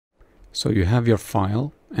So you have your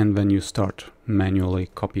file and then you start manually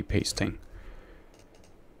copy pasting.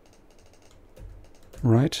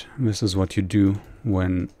 Right, this is what you do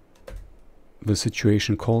when the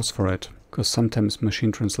situation calls for it, because sometimes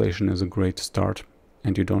machine translation is a great start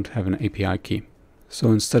and you don't have an API key.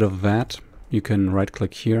 So instead of that, you can right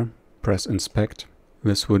click here, press inspect.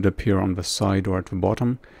 This would appear on the side or at the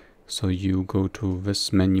bottom. So you go to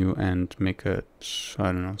this menu and make it, I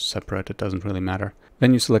don't know, separate, it doesn't really matter.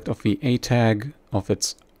 Then you select of the A tag, of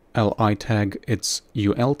its LI tag, its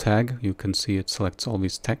UL tag. You can see it selects all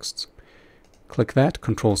these texts. Click that,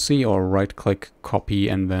 Control C, or right click copy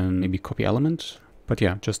and then maybe copy element. But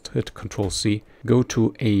yeah, just hit Control C. Go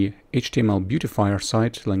to a HTML beautifier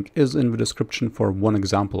site, link is in the description for one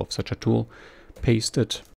example of such a tool. Paste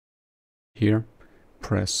it here,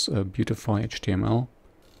 press beautify HTML.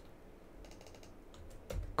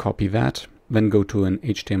 Copy that, then go to an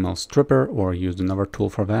HTML stripper or use another tool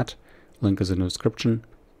for that. Link is in the description.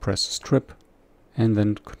 Press strip and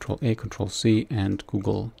then Control A, Control C and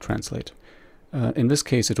Google Translate. In this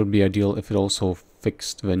case, it would be ideal if it also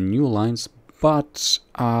fixed the new lines, but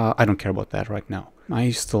I don't care about that right now.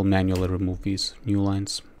 I still manually remove these new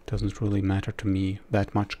lines. Doesn't really matter to me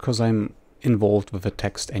that much because I'm involved with the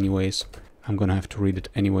text anyways. I'm gonna have to read it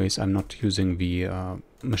anyways. I'm not using the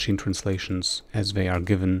machine translations as they are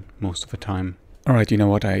given most of the time. Alright, you know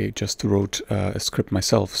what? I just wrote a script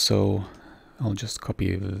myself, so I'll just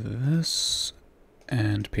copy this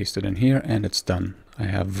and paste it in here and it's done. I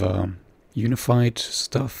have unified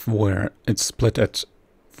stuff where it's split at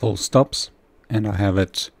full stops and I have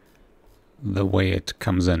it the way it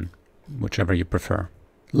comes in, whichever you prefer.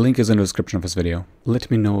 Link is in the description of this video. Let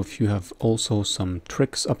me know if you have also some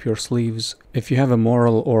tricks up your sleeves. If you have a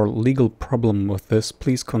moral or legal problem with this,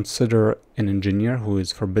 please consider an engineer who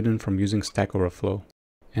is forbidden from using Stack Overflow.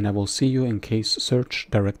 And I will see you in case search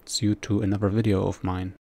directs you to another video of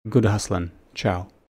mine. Good hustlin'. Ciao.